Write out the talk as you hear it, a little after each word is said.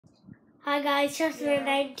Hi guys,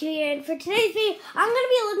 Justin92 here, and for today's video, I'm gonna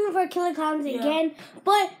be looking for killer clowns again.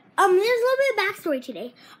 But there's a little bit of backstory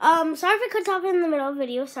today. Sorry if I cut off in the middle of the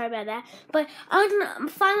video. Sorry about that. But I'm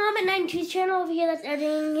Final Mom92's channel over here that's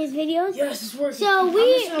editing his videos. Yes, it's working. So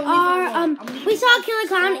we saw a killer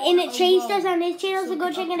clown and it chased us on his channel. So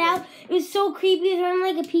go check it out. It was so creepy. It was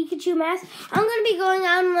wearing like a Pikachu mask. I'm gonna be going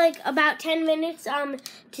on in like about 10 minutes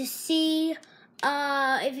to see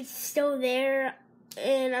if it's still there.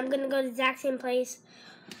 And I'm gonna go to the exact same place.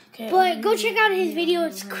 Okay, but go check out his video.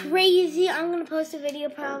 It's crazy. I'm gonna post a video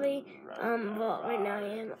probably. Well, right now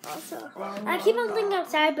I am also. I keep on thinking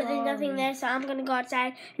outside, but there's nothing there, so I'm gonna go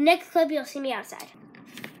outside. Next clip, you'll see me outside.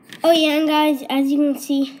 Oh yeah, and guys, as you can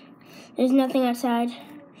see, there's nothing outside.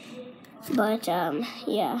 But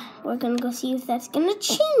yeah, we're gonna go see if that's gonna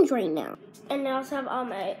change right now. And I also have all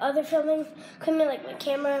my other filming equipment, like my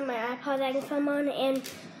camera and my iPod that I can film on, and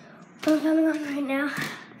I'm filming on right now.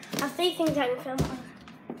 I'll say things I can film on.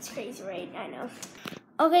 It's crazy, right? I know.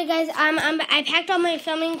 Okay, guys, I packed all my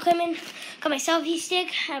filming equipment. Got my selfie stick.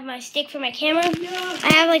 I have my stick for my camera.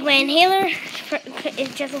 I have like my inhaler,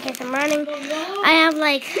 just in case I'm running. I have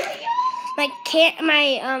like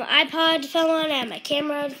my iPod to film on. I have my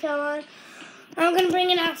camera to film on. I'm gonna bring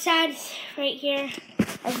it outside right here,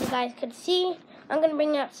 as you guys could see. I'm gonna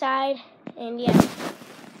bring it outside, and yeah,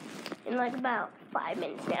 in like about 5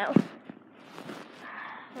 minutes now.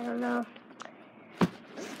 I don't know. I'm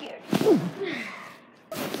scared.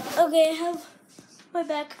 Okay, I have my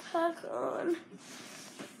backpack on,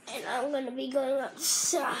 and I'm gonna be going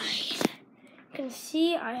outside. You can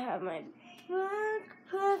see I have my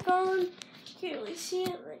backpack on. Can't really see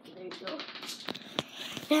it. Like, there you go.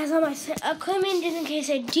 It has all my equipment just in case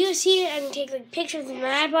I do see it. I can take like pictures with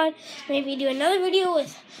my iPod. Maybe do another video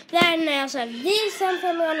with that. And I also have this I'm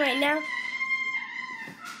filming on right now.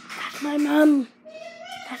 That's my mom.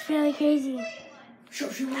 That's really crazy.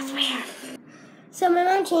 That's weird. So my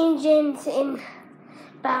mom changed in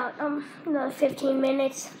about another 15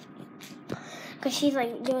 minutes because she's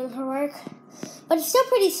like doing her work. But it's still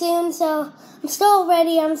pretty soon, so I'm still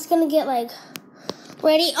ready. I'm just gonna get like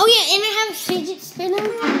ready. Oh yeah, and I have a fidget spinner.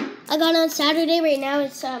 I got it on Saturday. Right now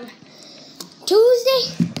it's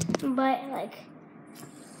Tuesday, but like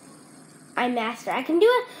I'm master. I can do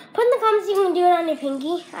it. Put in the comments you can do it on your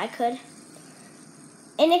pinky. I could.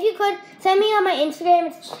 And if you could, send me on my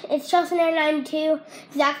Instagram. It's Chelsea92,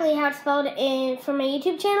 exactly how it's spelled for my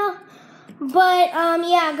YouTube channel. But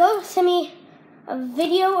yeah, go send me a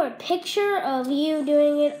video or a picture of you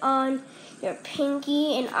doing it on your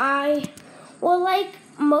pinky, and I will like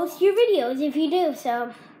most of your videos if you do.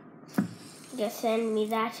 So just send me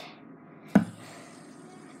that,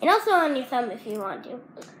 and also on your thumb if you want to.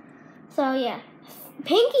 So yeah,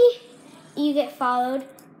 pinky, you get followed.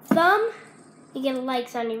 Thumb, you get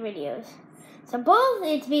likes on your videos. So both,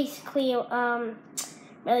 it's basically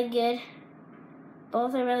really good.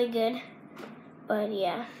 Both are really good. But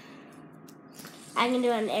yeah, I can do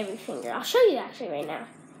it on every finger. I'll show you actually right now.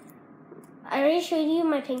 I already showed you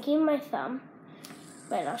my pinky and my thumb,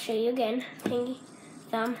 but I'll show you again. Pinky,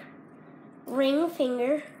 thumb, ring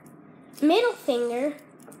finger, middle finger,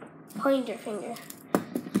 pointer finger.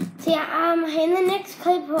 So yeah, in the next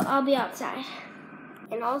clip I'll be outside.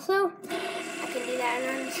 And also, I can do that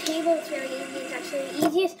on this table. It's really easy. It's actually the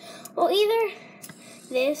easiest. Well, either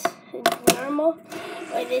this is normal,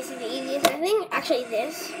 or this is the easiest. I think actually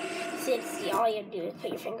this, since all you have to do is put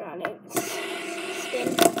your finger on it,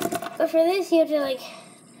 spin. But for this, you have to like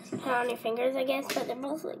put on your fingers, I guess. But they're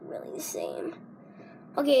both like really the same.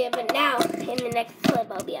 Okay, but now in the next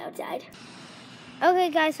clip, I'll be outside. Okay,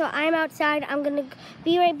 guys. So I'm outside. I'm gonna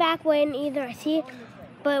be right back when either I see it.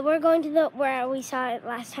 But we're going to where we saw it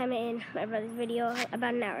last time in my brother's video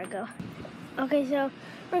about an hour ago. Okay, so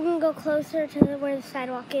we're gonna go closer to where the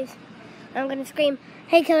sidewalk is. I'm gonna scream,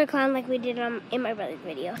 "Hey, killer clown," like we did in my brother's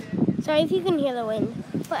video. Sorry if you can hear the wind,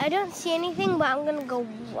 but I don't see anything. But I'm gonna go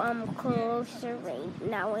closer right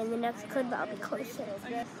now. In the next clip, I'll be closer.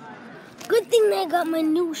 Good thing that I got my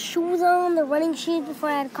new shoes on, the running shoes, before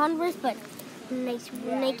I had Converse, but nice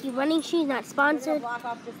Nike running shoes, not sponsored.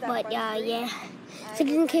 But yeah. So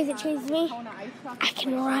just in case it chases me, I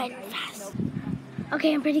can run fast.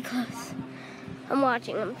 Okay, I'm pretty close. I'm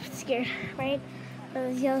watching. I'm scared, right?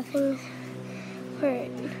 Those yellow things where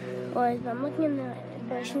it was. But I'm looking in the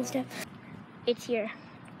bush and stuff. It's here.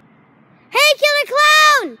 Hey, killer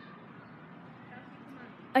clown!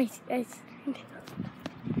 I'm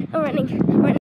running.